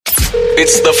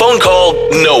It's the phone call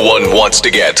no one wants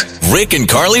to get. Rick and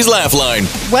Carly's Laugh Line.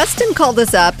 Weston called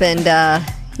us up, and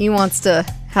he wants to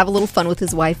have a little fun with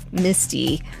his wife,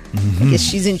 Misty. I guess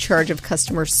she's in charge of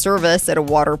customer service at a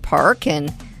water park,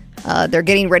 and they're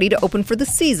getting ready to open for the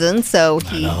season. So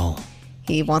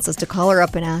he wants us to call her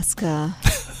up and ask...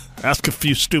 Ask a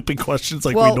few stupid questions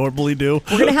like we normally do.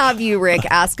 We're going to have you, Rick,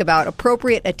 ask about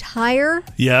appropriate attire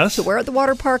to wear at the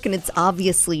water park, and it's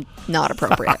obviously not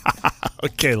appropriate.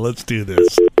 Okay, let's do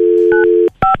this.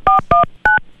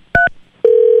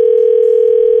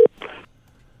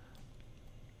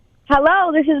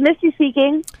 Hello, this is Misty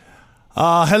speaking.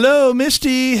 Hello,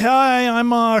 Misty. Hi,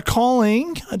 I'm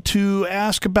calling to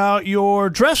ask about your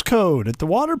dress code at the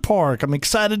water park. I'm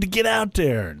excited to get out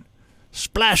there and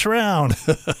splash around.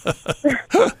 That's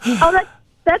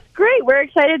great. We're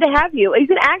excited to have you. You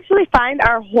can actually find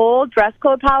our whole dress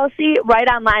code policy right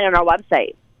online on our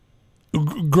website.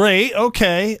 Great.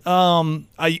 Okay.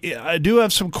 I do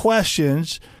have some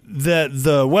questions that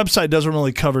the website doesn't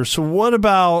really cover. So what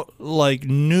about like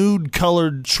nude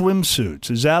colored swimsuits?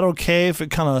 Is that okay if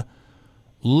it kind of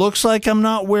looks like I'm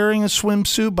not wearing a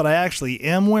swimsuit, but I actually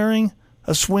am wearing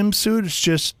a swimsuit? It's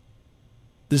just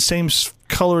the same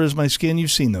color as my skin.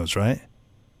 You've seen those, right?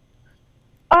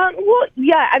 Well,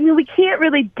 yeah. I mean, we can't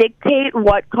really dictate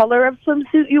what color of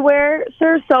swimsuit you wear,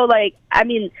 sir. So,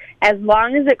 as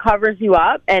long as it covers you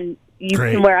up and you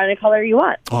can wear any color you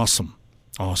want. Awesome.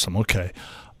 Okay.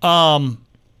 Now,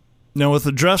 with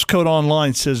the dress code online,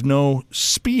 it says no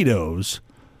Speedos,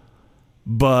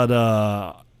 but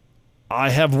I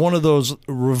have one of those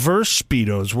reverse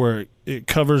Speedos where it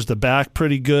covers the back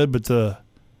pretty good, but the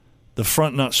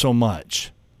front not so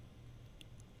much.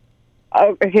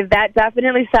 Okay, that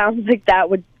definitely sounds like that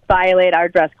would violate our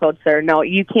dress code, sir. No,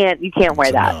 you can't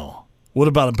wear that. No. What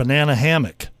about a banana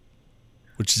hammock,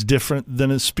 which is different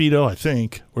than a Speedo, I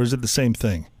think, or is it the same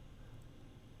thing?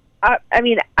 I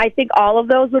think all of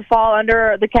those would fall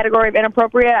under the category of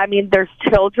inappropriate. I mean, there's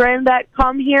children that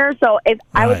come here, so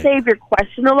I would say if you're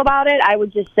questionable about it, I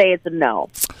would just say it's a no.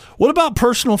 What about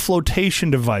personal flotation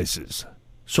devices?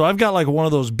 So I've got like one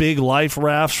of those big life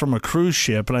rafts from a cruise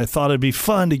ship, and I thought it'd be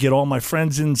fun to get all my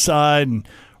friends inside and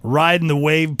ride in the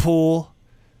wave pool.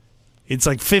 It's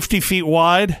like 50 feet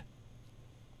wide.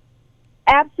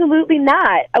 Absolutely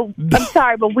not. I'm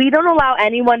sorry, but we don't allow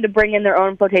anyone to bring in their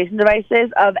own flotation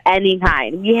devices of any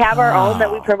kind. We have our own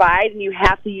that we provide, and you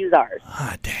have to use ours.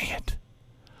 Dang it.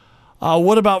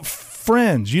 What about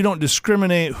friends? You don't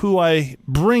discriminate who I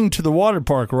bring to the water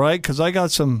park, right? Because I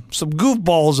got some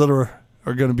goofballs that are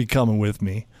going to be coming with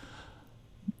me.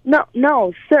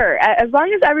 No, sir. As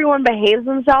long as everyone behaves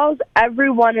themselves,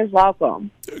 everyone is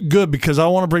welcome. Good, because I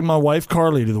want to bring my wife,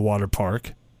 Carly, to the water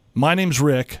park. My name's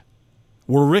Rick.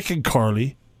 We're Rick and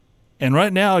Carly. And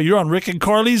right now, you're on Rick and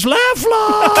Carly's Laugh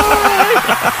Line!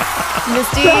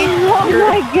 Misty, oh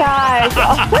my gosh.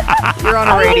 You're on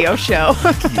a radio show.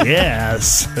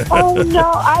 Yes. Oh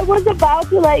no, I was about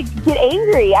to get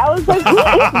angry. I was like, who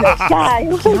is this guy?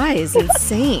 This guy is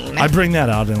insane. I bring that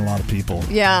out in a lot of people.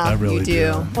 Yeah, I really you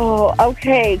do. Oh,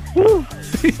 okay. Sorry,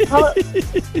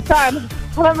 I'm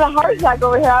having a heart attack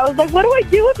over here. I was like, what do I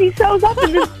do if he shows up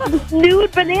in this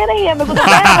nude banana hammock with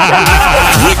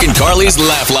a Rick and Carly's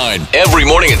Laugh Line, every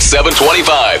morning at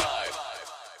 7:25.